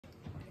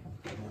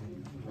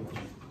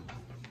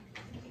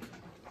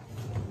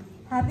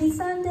Happy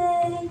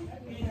Sunday.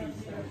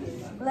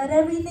 Let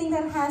everything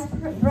that has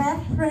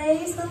breath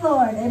praise the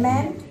Lord.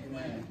 Amen.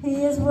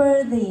 He is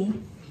worthy.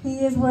 He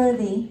is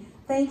worthy.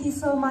 Thank you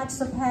so much,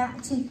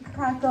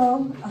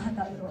 Chicago. Oh, I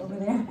thought you were over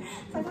there.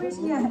 Like, where's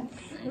she at?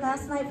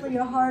 Last night for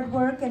your hard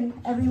work and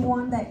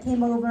everyone that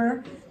came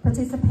over,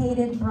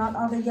 participated, brought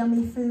all the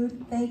yummy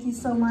food. Thank you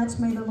so much.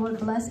 May the Lord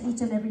bless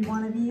each and every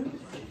one of you.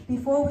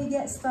 Before we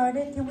get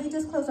started, can we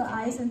just close our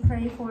eyes and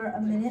pray for a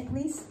minute,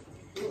 please?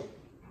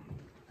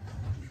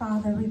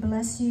 Father, we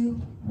bless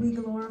you. We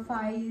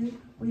glorify you.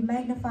 We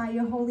magnify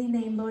your holy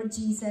name, Lord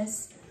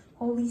Jesus.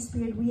 Holy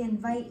Spirit, we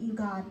invite you,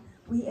 God.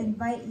 We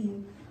invite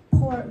you.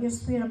 Pour out your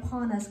spirit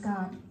upon us,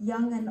 God,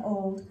 young and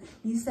old.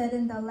 You said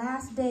in the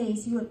last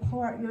days you would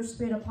pour out your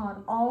spirit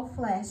upon all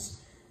flesh,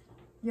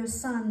 your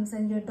sons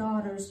and your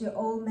daughters, your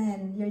old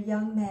men, your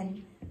young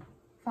men.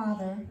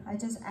 Father, I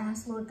just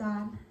ask, Lord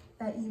God,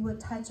 that you would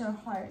touch our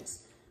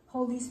hearts.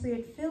 Holy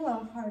Spirit, fill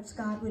our hearts,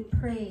 God, with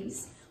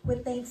praise,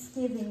 with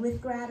thanksgiving,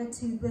 with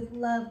gratitude, with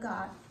love,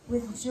 God,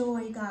 with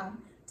joy, God,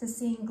 to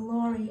sing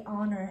glory,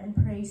 honor, and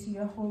praise to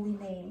your holy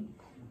name.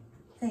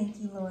 Thank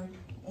you, Lord.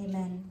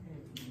 Amen.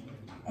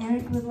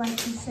 Eric would like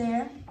to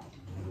share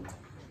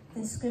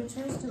the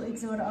scriptures to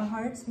exhort our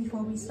hearts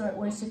before we start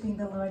worshiping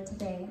the Lord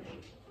today.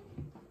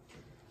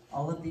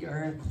 All of the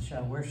earth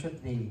shall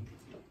worship thee,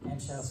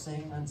 and shall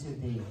sing unto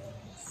thee.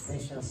 They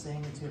shall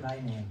sing to thy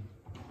name.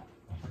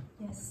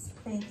 Yes,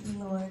 thank you,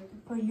 Lord,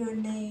 for your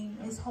name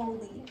is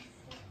holy.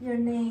 Your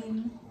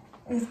name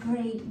is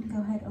great. Go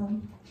ahead,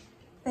 Om.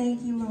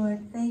 Thank you,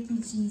 Lord. Thank you,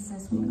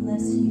 Jesus. We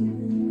bless you.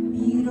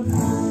 Beautiful,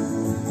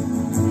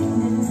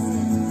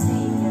 magnificent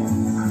Savior.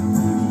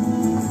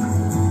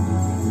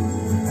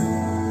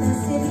 The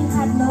city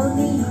had no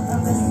need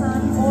of the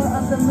sun or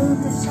of the moon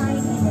to shine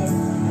in it,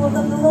 for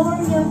the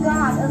glory of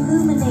God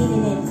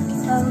illuminated it.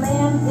 The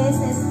Lamb is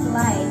its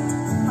light.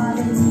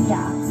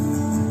 Hallelujah.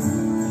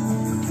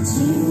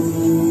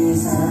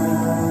 Jesus,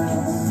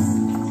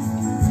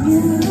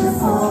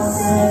 beautiful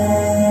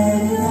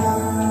Savior,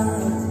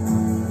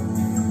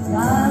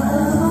 God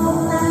of all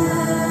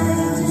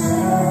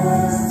majesty,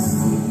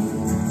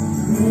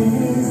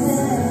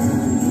 risen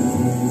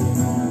King,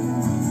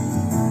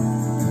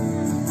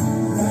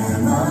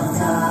 Lamb of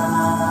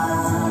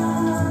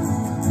God,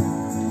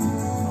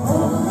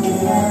 holy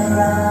and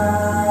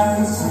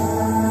righteous,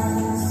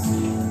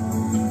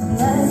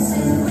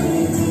 blessed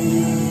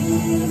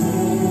Redeemer,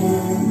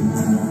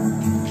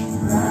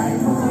 bright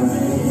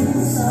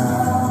morning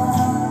star.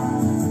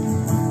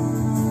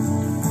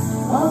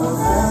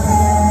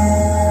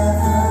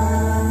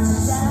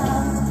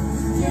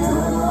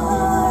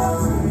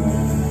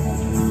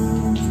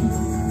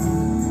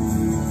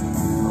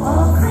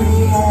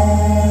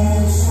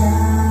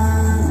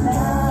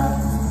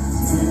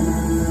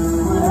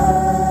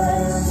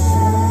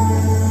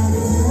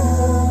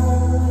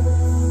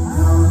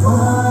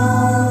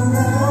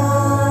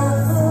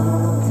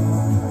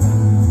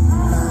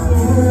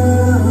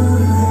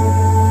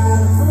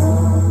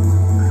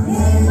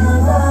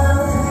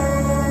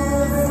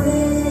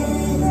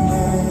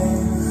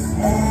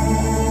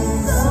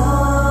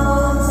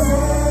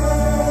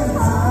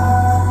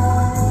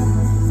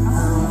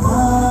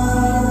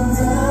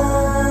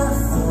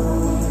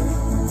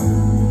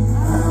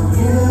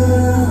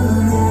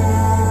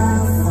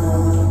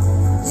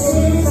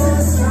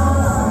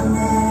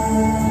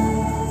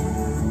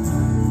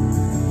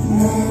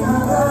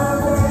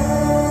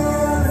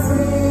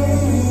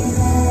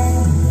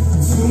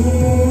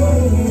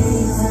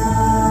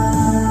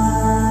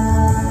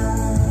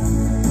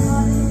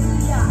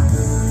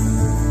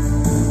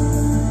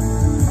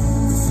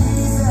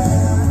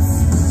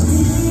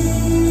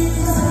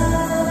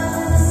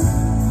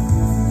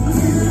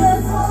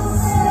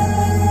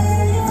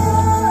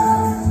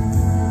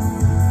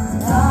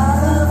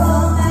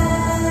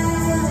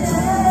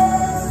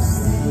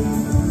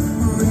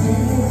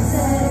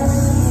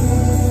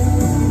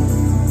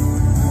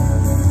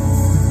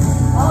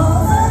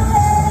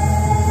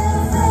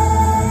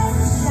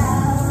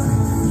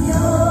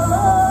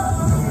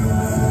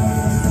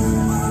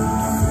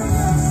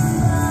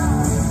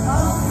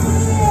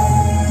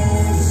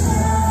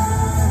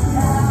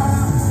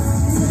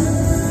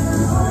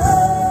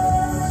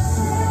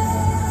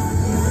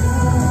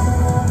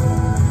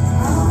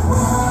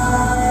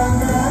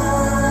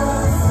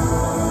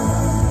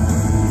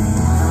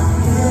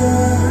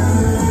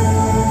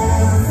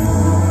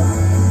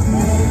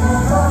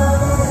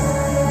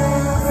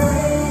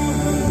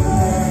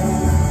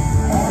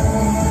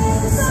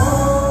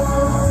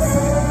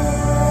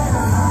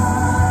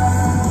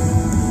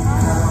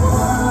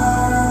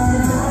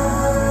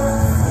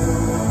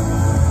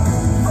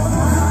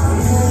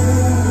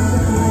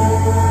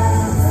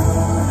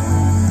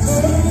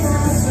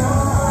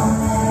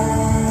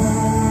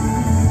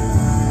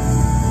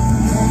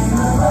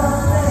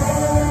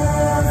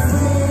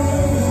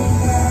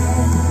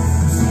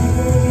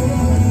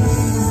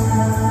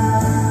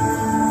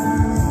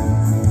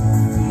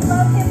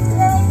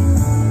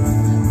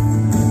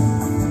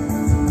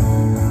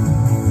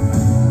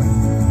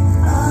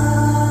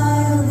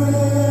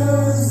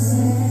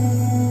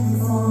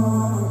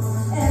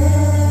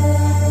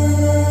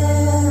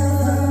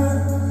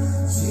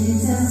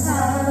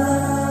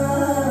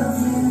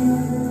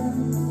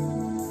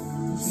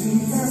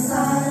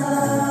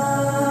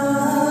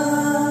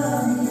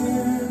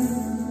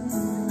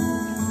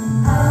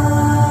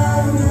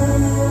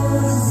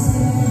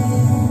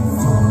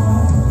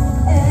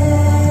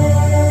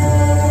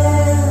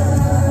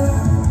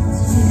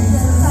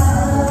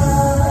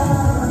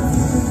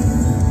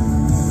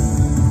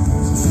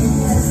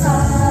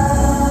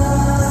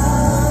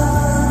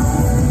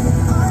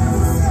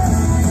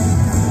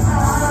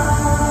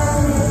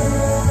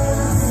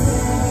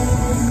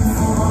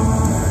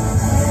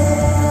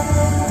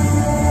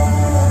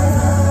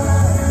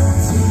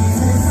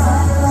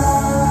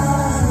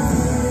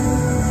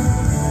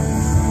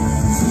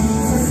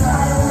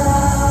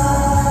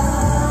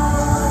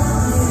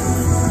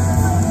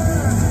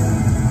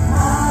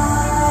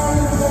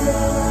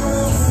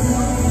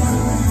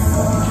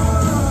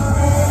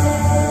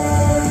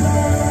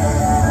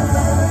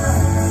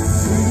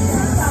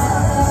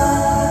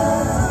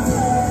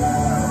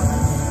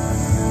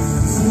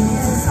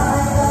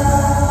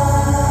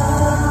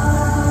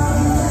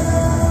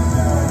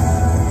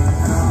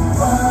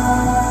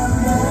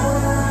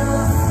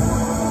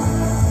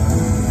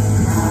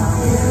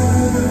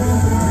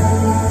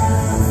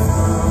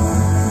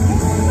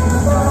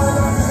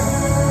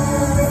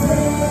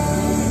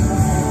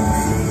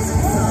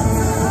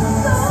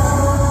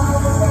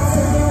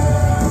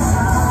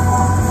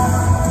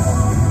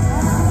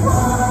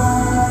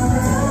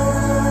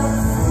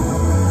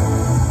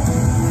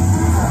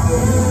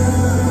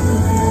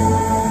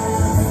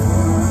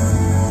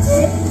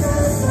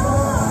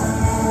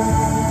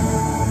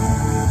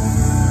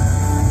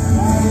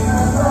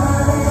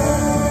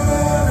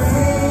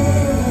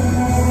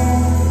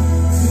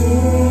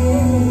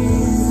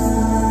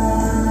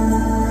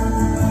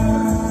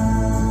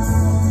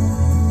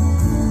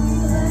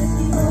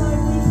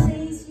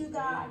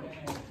 God.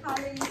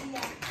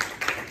 Hallelujah.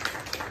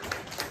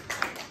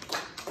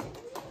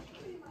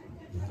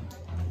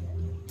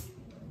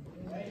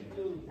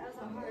 That was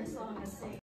a hard song to sing.